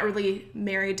 I'm not really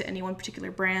married to any one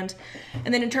particular brand.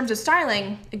 And then in terms of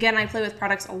styling, again, I play with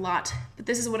products a lot, but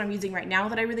this is what I'm using right now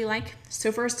that I really like.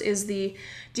 So first is the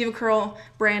Diva Curl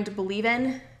brand Believe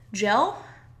In Gel.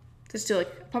 Just do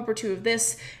like a pump or two of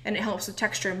this, and it helps with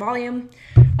texture and volume.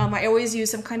 I always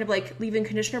use some kind of like leave-in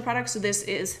conditioner product. So this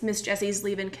is Miss Jessie's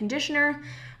leave-in conditioner.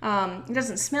 It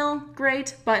doesn't smell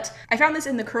great, but I found this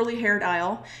in the curly haired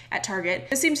aisle at Target.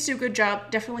 This seems to do a good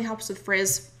job, definitely helps with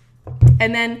frizz.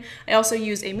 And then I also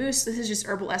use a mousse. This is just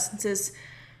Herbal Essences,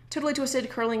 Totally Twisted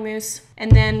curling mousse.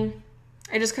 And then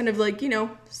I just kind of like, you know,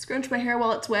 scrunch my hair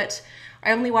while it's wet.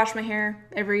 I only wash my hair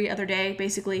every other day,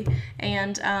 basically,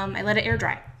 and I let it air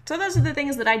dry. So those are the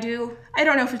things that I do. I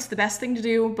don't know if it's the best thing to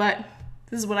do, but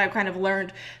this is what I've kind of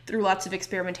learned through lots of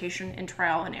experimentation and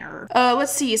trial and error.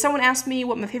 Let's see, someone asked me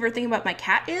what my favorite thing about my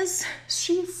cat is.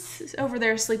 She's over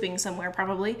there sleeping somewhere,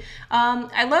 probably.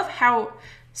 I love how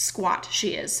squat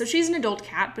she is. So she's an adult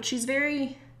cat, but she's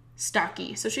very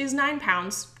stocky. So she's 9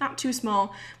 pounds, not too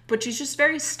small, but she's just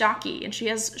very stocky, and she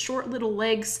has short little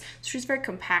legs, so she's very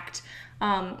compact.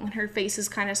 And her face is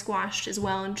kind of squashed as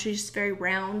well, and she's very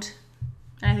round.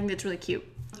 And I think that's really cute.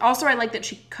 Also, I like that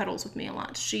she cuddles with me a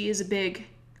lot. She is a big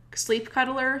sleep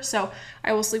cuddler. So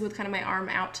I will sleep with kind of my arm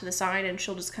out to the side, and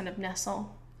she'll just kind of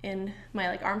nestle in my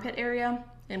like armpit area,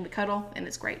 and we cuddle, and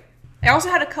it's great. I also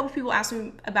had a couple people ask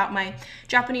me about my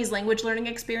Japanese language learning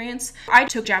experience. I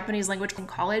took Japanese language in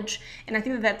college, and I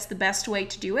think that that's the best way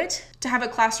to do it, to have a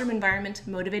classroom environment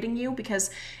motivating you,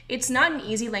 because it's not an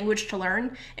easy language to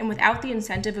learn, and without the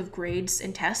incentive of grades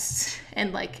and tests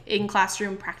and like in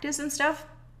classroom practice and stuff,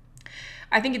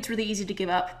 I think it's really easy to give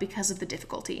up because of the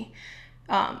difficulty.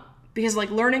 Because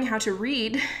like learning how to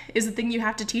read is the thing you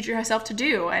have to teach yourself to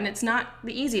do, and it's not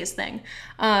the easiest thing.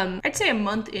 I'd say a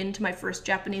month into my first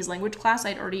Japanese language class,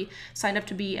 I'd already signed up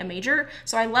to be a major,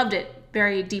 so I loved it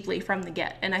very deeply from the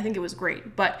get, and I think it was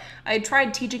great. But I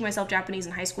tried teaching myself Japanese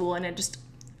in high school, and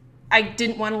I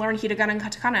didn't want to learn hiragana and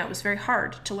katakana. It was very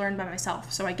hard to learn by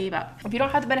myself, so I gave up. If you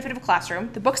don't have the benefit of a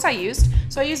classroom, the books I used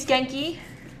Genki.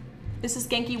 This is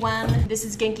Genki 1, this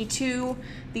is Genki 2.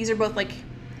 These are both like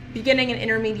beginning and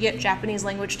intermediate Japanese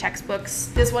language textbooks.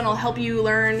 This one will help you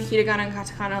learn hiragana and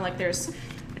katakana, like there's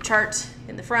a chart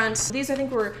in the front. These I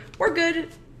think were good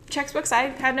textbooks. I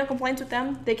had no complaints with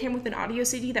them. They came with an audio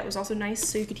CD that was also nice,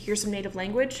 so you could hear some native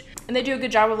language. And they do a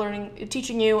good job of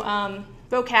teaching you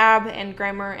vocab and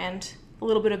grammar and a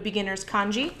little bit of beginner's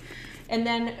kanji. And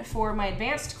then for my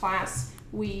advanced class,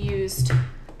 we used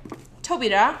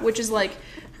Tobira, which is like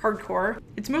hardcore.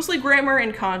 It's mostly grammar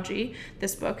and kanji,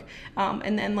 this book,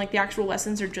 and then like the actual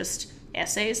lessons are just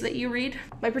essays that you read.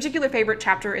 My particular favorite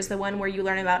chapter is the one where you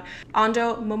learn about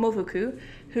Ando Momofuku,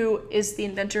 who is the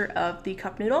inventor of the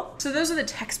cup noodle. So those are the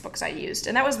textbooks I used,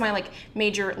 and that was my like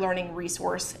major learning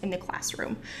resource in the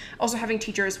classroom. Also, having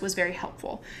teachers was very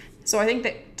helpful. So I think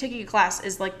that taking a class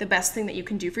is like the best thing that you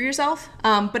can do for yourself.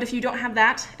 But if you don't have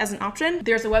that as an option,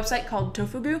 there's a website called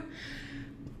Tofugu,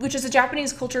 which is a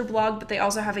Japanese culture blog, but they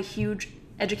also have a huge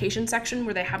education section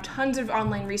where they have tons of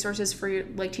online resources for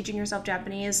like teaching yourself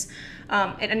Japanese.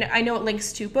 And I know it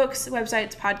links to books,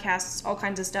 websites, podcasts, all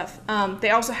kinds of stuff. They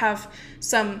also have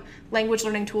some language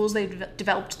learning tools they've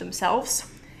developed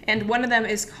themselves. And one of them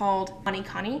is called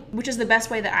Manikani, which is the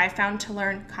best way that I found to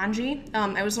learn kanji.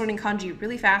 I was learning kanji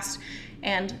really fast,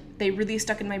 and they really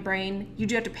stuck in my brain. You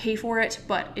do have to pay for it,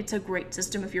 but it's a great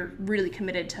system if you're really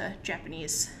committed to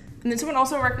Japanese. And then someone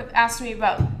also asked me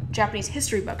about Japanese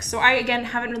history books. So I, again,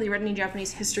 haven't really read any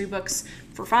Japanese history books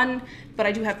for fun, but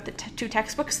I do have the two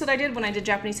textbooks that I did when I did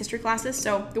Japanese history classes.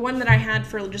 So the one that I had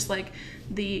for just like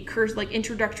the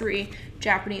introductory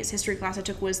Japanese history class I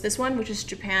took was this one, which is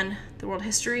Japan, the World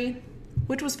History,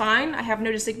 which was fine. I have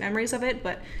no distinct memories of it,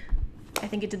 but I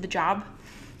think it did the job.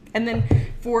 And then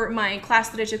for my class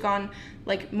that I took on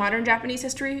like modern Japanese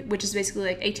history, which is basically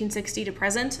like 1860 to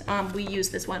present, we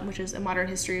used this one, which is a modern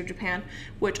history of Japan,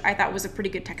 which I thought was a pretty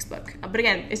good textbook. But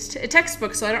again, it's a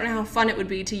textbook, so I don't know how fun it would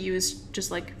be to use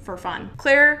just like for fun.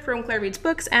 Claire from Claire Reads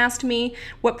Books asked me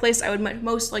what place I would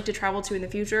most like to travel to in the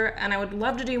future, and I would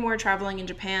love to do more traveling in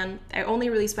Japan. I only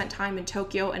really spent time in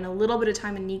Tokyo and a little bit of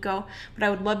time in Nikko, but I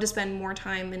would love to spend more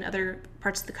time in other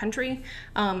parts of the country.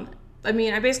 I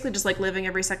mean, I basically just like living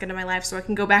every second of my life so I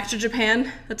can go back to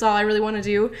Japan. That's all I really want to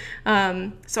do.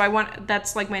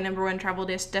 That's like my number one travel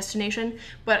destination,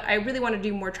 but I really want to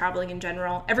do more traveling in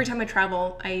general. Every time I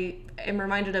travel, I am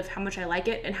reminded of how much I like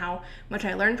it and how much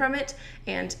I learn from it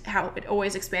and how it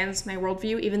always expands my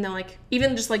worldview,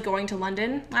 even just like going to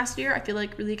London last year, I feel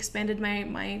like really expanded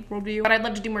my worldview. But I'd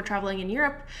love to do more traveling in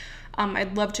Europe.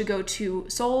 I'd love to go to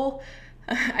Seoul.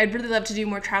 I'd really love to do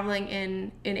more traveling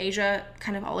in Asia,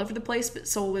 kind of all over the place, but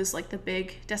Seoul is like the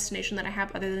big destination that I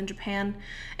have other than Japan.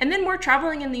 And then more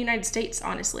traveling in the United States,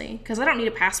 honestly, because I don't need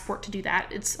a passport to do that.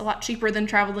 It's a lot cheaper than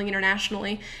traveling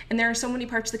internationally, and there are so many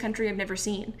parts of the country I've never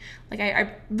seen. Like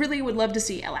I really would love to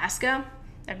see Alaska.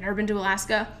 I've never been to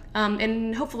Alaska,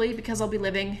 and hopefully, because I'll be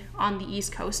living on the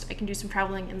East Coast, I can do some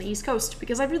traveling in the East Coast,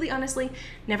 because I've really honestly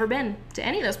never been to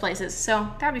any of those places,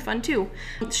 so that'd be fun too.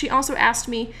 She also asked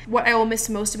me what I will miss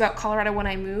most about Colorado when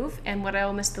I move, and what I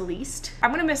will miss the least. I'm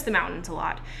gonna miss the mountains a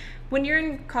lot. When you're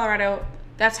in Colorado,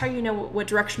 that's how you know what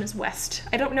direction is west.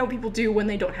 I don't know what people do when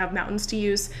they don't have mountains to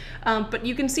use, but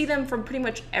you can see them from pretty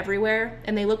much everywhere,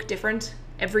 and they look different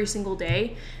every single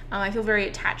day. I feel very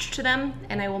attached to them,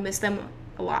 and I will miss them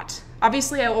a lot.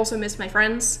 Obviously, I will also miss my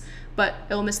friends, but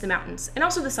I will miss the mountains and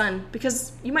also the sun,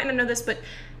 because you might not know this, but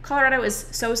Colorado is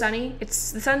so sunny. The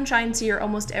sun shines here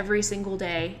almost every single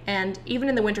day, and even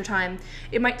in the wintertime,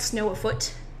 it might snow a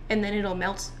foot and then it'll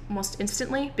melt almost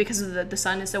instantly because of the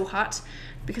sun is so hot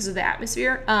because of the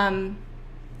atmosphere, and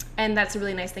that's a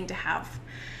really nice thing to have.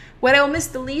 What I will miss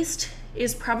the least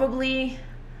is probably,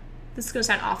 this is gonna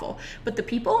sound awful, but the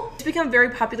people. It's become a very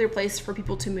popular place for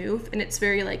people to move, and it's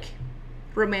very like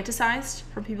romanticized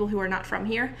for people who are not from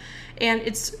here. And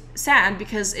it's sad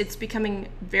because it's becoming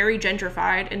very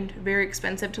gentrified and very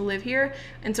expensive to live here.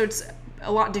 And so it's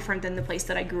a lot different than the place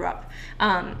that I grew up.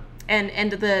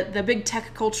 And the big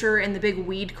tech culture and the big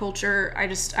weed culture,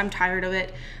 I'm tired of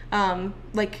it.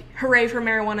 Like, hooray for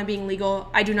marijuana being legal.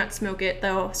 I do not smoke it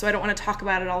though, so I don't want to talk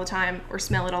about it all the time or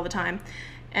smell it all the time.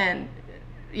 And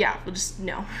yeah, just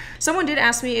no. Someone did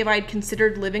ask me if I'd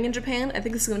considered living in Japan. I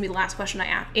think this is going to be the last question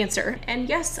I answer. And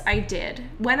yes, I did.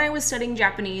 When I was studying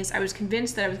Japanese, I was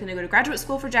convinced that I was going to go to graduate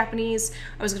school for Japanese,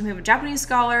 I was going to become a Japanese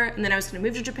scholar, and then I was going to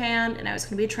move to Japan, and I was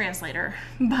going to be a translator.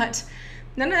 But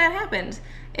none of that happened.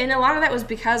 And a lot of that was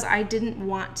because I didn't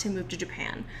want to move to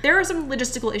Japan. There are some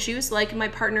logistical issues, like my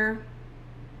partner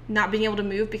not being able to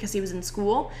move because he was in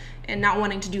school and not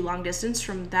wanting to do long distance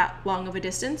from that long of a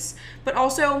distance. But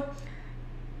also,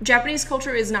 Japanese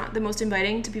culture is not the most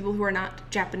inviting to people who are not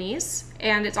Japanese,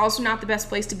 and it's also not the best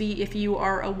place to be if you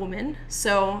are a woman.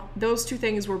 So those two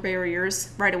things were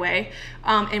barriers right away,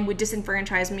 and would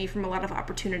disenfranchise me from a lot of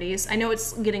opportunities. I know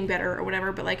it's getting better or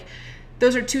whatever, but like,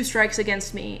 those are two strikes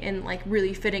against me in like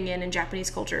really fitting in Japanese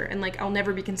culture, and like, I'll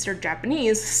never be considered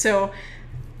Japanese, so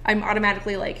I'm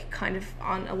automatically like kind of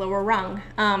on a lower rung.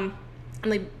 And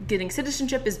like, getting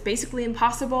citizenship is basically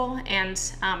impossible, and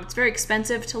it's very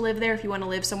expensive to live there if you want to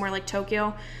live somewhere like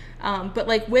Tokyo. But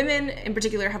like, women in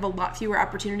particular have a lot fewer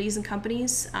opportunities in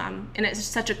companies, and it's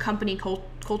such a company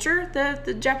culture,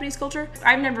 the Japanese culture.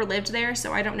 I've never lived there,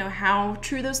 so I don't know how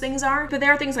true those things are, but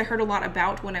there are things I heard a lot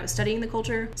about when I was studying the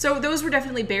culture. So those were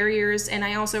definitely barriers, and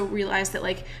I also realized that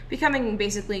like, becoming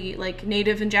basically like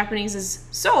native in Japanese is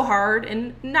so hard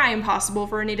and nigh impossible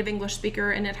for a native English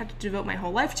speaker, and I'd have to devote my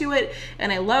whole life to it.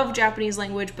 And I love Japanese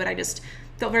language, but I just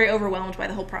felt very overwhelmed by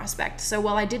the whole prospect. So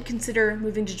while I did consider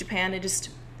moving to Japan, it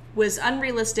just was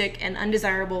unrealistic and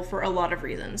undesirable for a lot of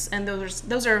reasons, and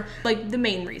those are like the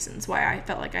main reasons why I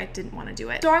felt like I didn't want to do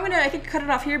it. So I'm gonna, I think, cut it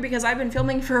off here because I've been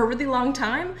filming for a really long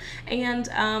time, and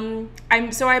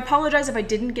I apologize if I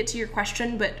didn't get to your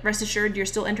question, but rest assured you're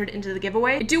still entered into the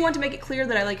giveaway. I do want to make it clear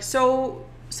that I like so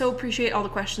appreciate all the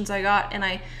questions I got, and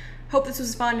I hope this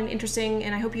was fun and interesting,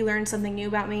 and I hope you learned something new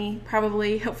about me,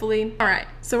 probably, hopefully. All right,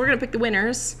 so we're gonna pick the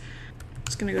winners.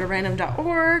 Just gonna go to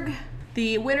random.org.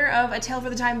 The winner of A Tale for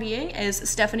the Time Being is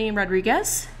Stephanie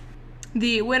Rodriguez.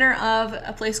 The winner of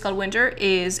A Place Called Winter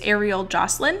is Ariel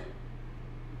Joslin.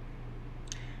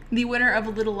 The winner of A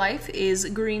Little Life is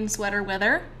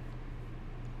Greensweatherweather.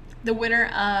 The winner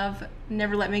of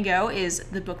Never Let Me Go is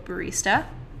The Book Barista.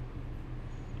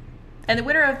 And the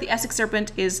winner of The Essex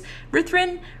Serpent is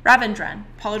Rithin Ravindran.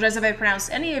 Apologize if I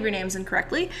pronounced any of your names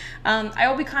incorrectly. I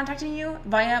will be contacting you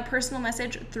via personal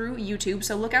message through YouTube,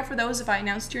 so look out for those if I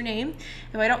announced your name.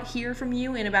 If I don't hear from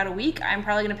you in about a week, I'm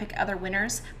probably going to pick other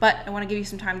winners, but I want to give you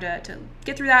some time to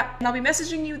get through that. And I'll be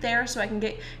messaging you there so I can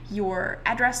get your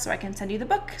address so I can send you the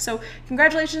book. So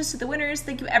congratulations to the winners.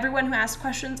 Thank you everyone who asked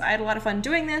questions. I had a lot of fun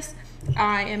doing this.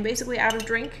 I am basically out of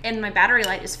drink and my battery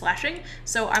light is flashing,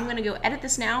 so I'm going to go edit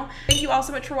this now. Thank you all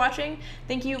so much for watching.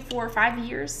 Thank you for 5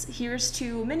 years. Here's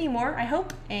to many more, I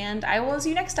hope, and I will see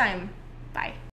you next time. Bye.